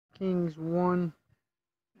Kings 1,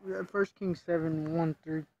 1 Kings 7, 1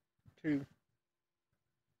 through 2.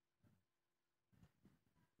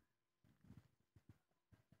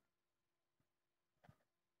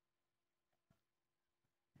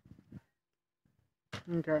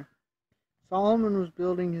 Okay. Solomon was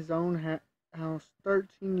building his own house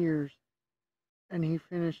 13 years, and he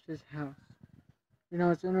finished his house. You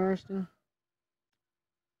know, it's interesting.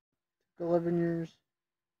 It took 11 years.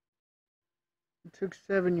 It took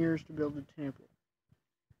 7 years to build the temple.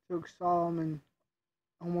 It took Solomon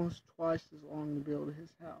almost twice as long to build his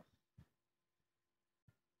house.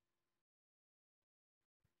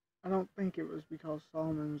 I don't think it was because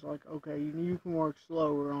Solomon was like, okay, you can work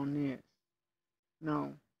slower on this.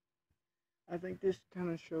 No. I think this kind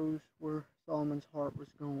of shows where Solomon's heart was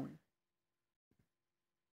going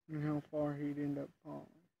and how far he'd end up falling.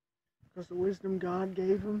 Because the wisdom God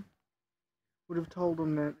gave him would have told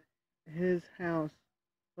him that his house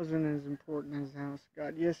wasn't as important as the house of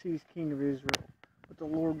God. Yes, he's king of Israel, but the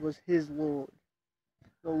Lord was his Lord,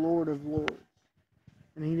 the Lord of lords.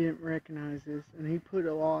 And he didn't recognize this, and he put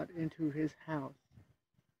a lot into his house,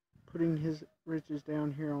 putting his riches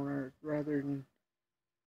down here on earth rather than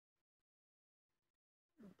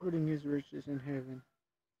putting his riches in heaven.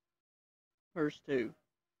 Verse 2.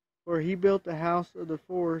 For he built the house of the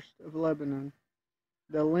forest of Lebanon.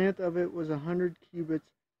 The length of it was 100 cubits,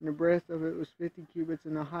 and the breadth of it was 50 cubits,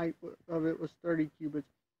 and the height of it was 30 cubits,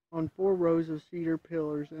 on 4 rows of cedar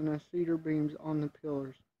pillars, and cedar beams on the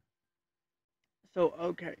pillars. So,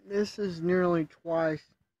 okay, this is nearly twice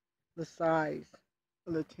the size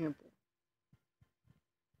of the temple.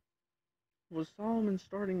 Was Solomon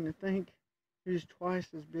starting to think he was twice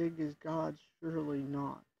as big as God? Surely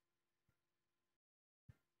not.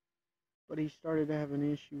 But he started to have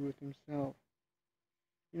an issue with himself.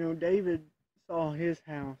 You know, David saw his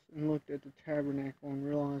house and looked at the tabernacle and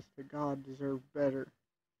realized that God deserved better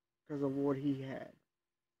because of what he had.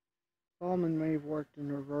 Solomon may have worked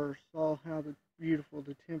in reverse, saw how beautiful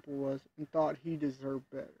the temple was, and thought he deserved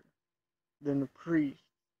better than the priest.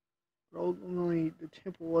 But ultimately, the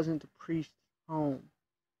temple wasn't the priest's home.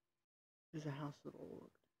 It was the house of the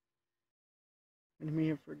Lord. And he may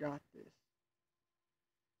have forgot this.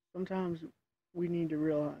 Sometimes we need to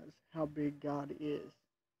realize how big God is,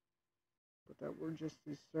 but that we're just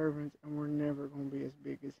his servants and we're never going to be as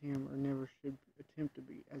big as him, or never should attempt to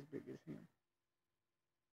be as big as him.